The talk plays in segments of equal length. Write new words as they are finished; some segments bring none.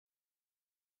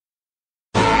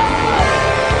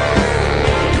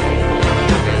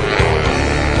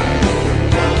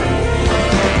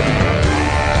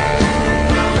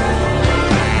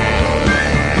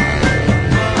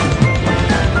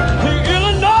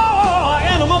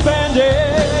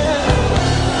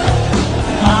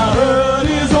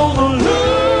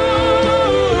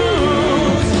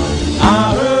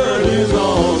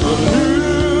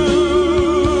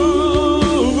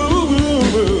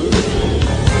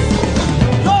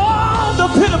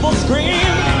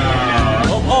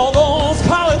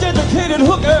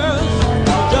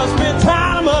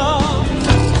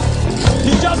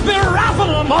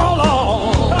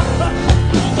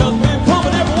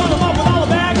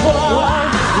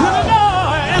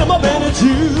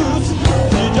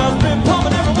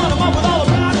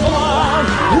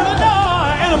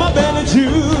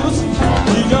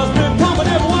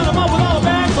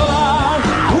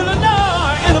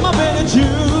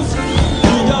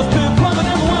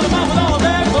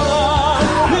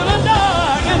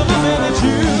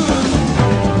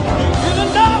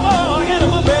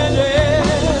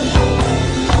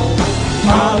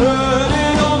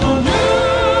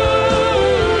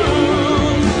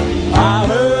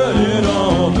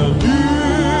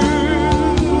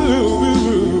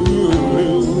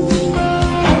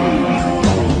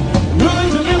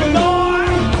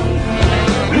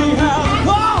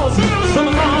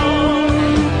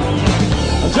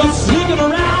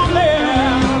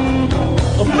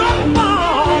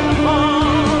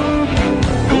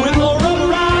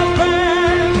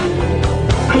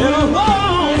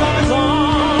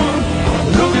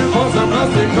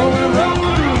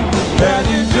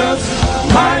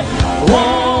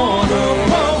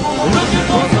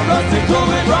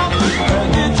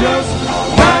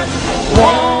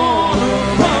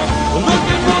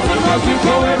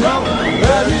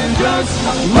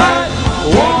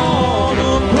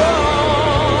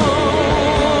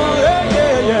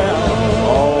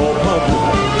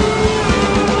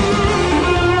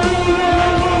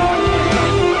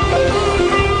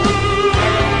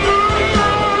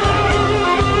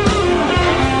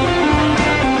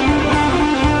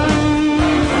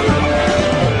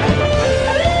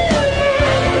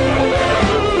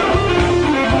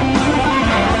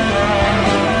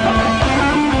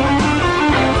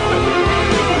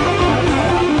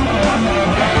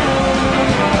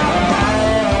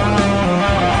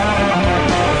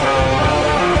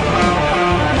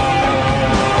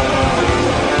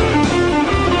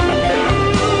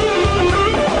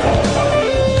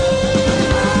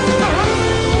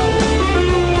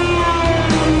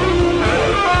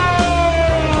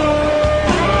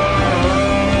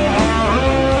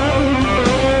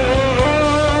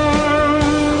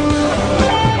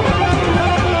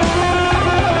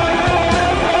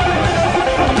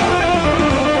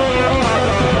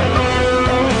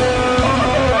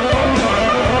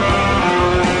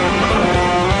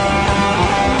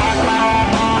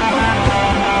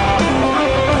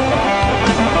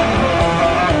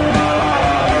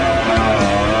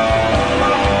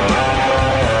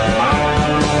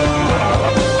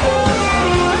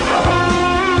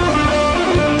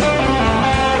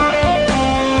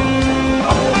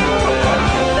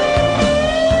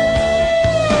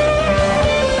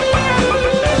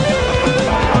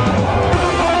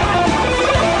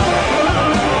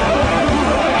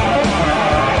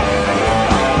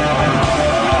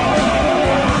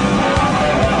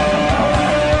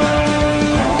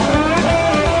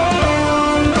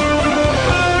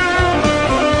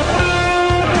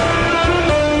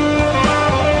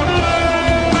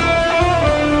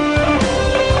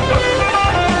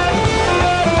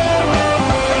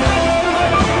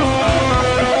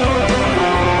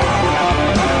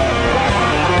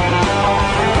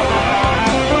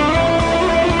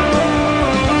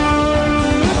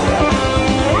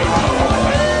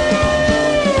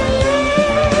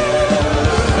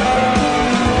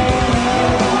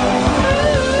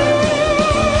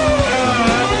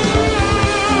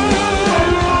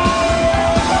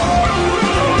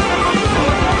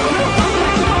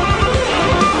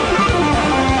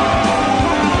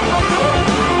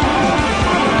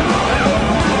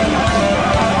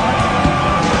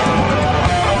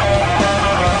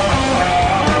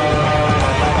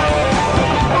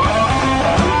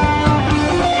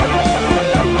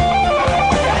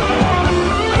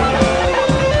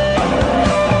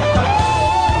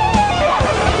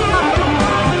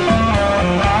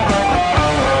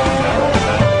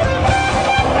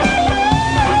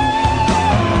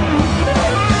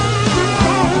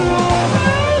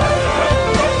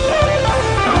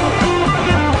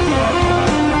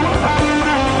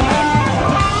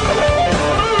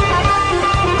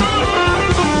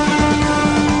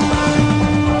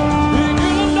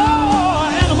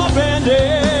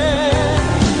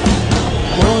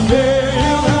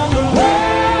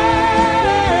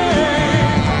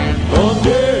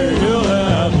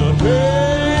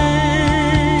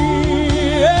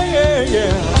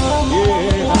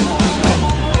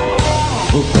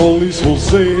police will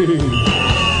say you're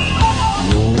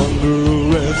under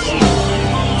arrest,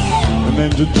 and then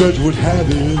the judge would have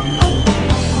it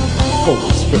for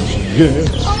a special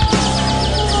guest.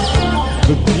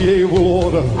 The DA will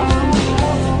order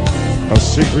a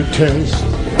secret test.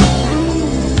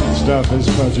 Stuff his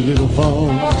fudgy little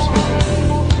thumbs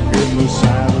in the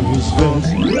side of his vest.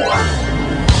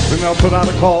 Then they'll put out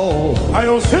a call,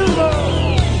 Io Silva,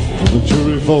 for the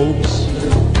jury folks.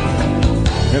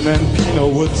 And then Pino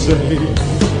would say,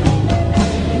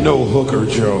 no hooker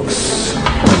jokes.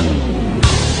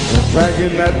 And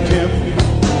dragging that pimp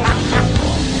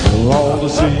for all to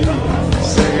see,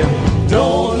 saying,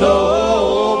 don't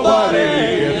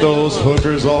nobody get those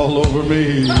hookers all over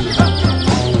me. A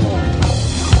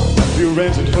few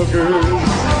rented hookers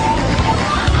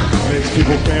makes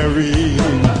people marry.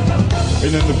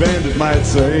 And then the bandit might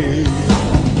say,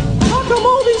 how come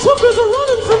all these hookers are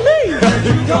running from me?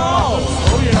 Because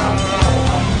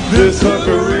this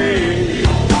hookery,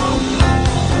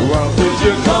 what did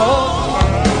you call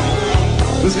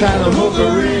this kind of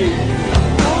hookery?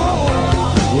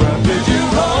 What did you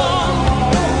call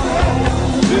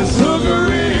this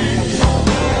hookery?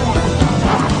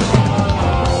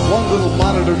 One little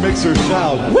monitor makes her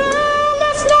shout, well,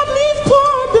 let's not leave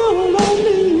poor Bill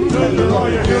alone. Tender, are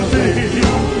you guilty?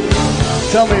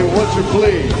 Tell me what's your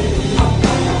plea?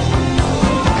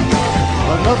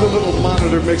 Another little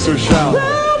monitor makes her shout,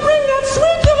 well, bring that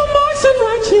sweet little Marson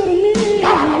right here to me.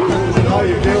 Are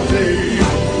you guilty?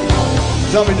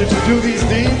 Tell me, did you do these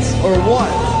deeds or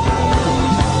what?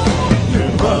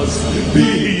 It must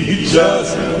be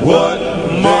just what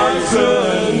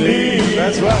Marson needs.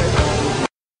 That's right.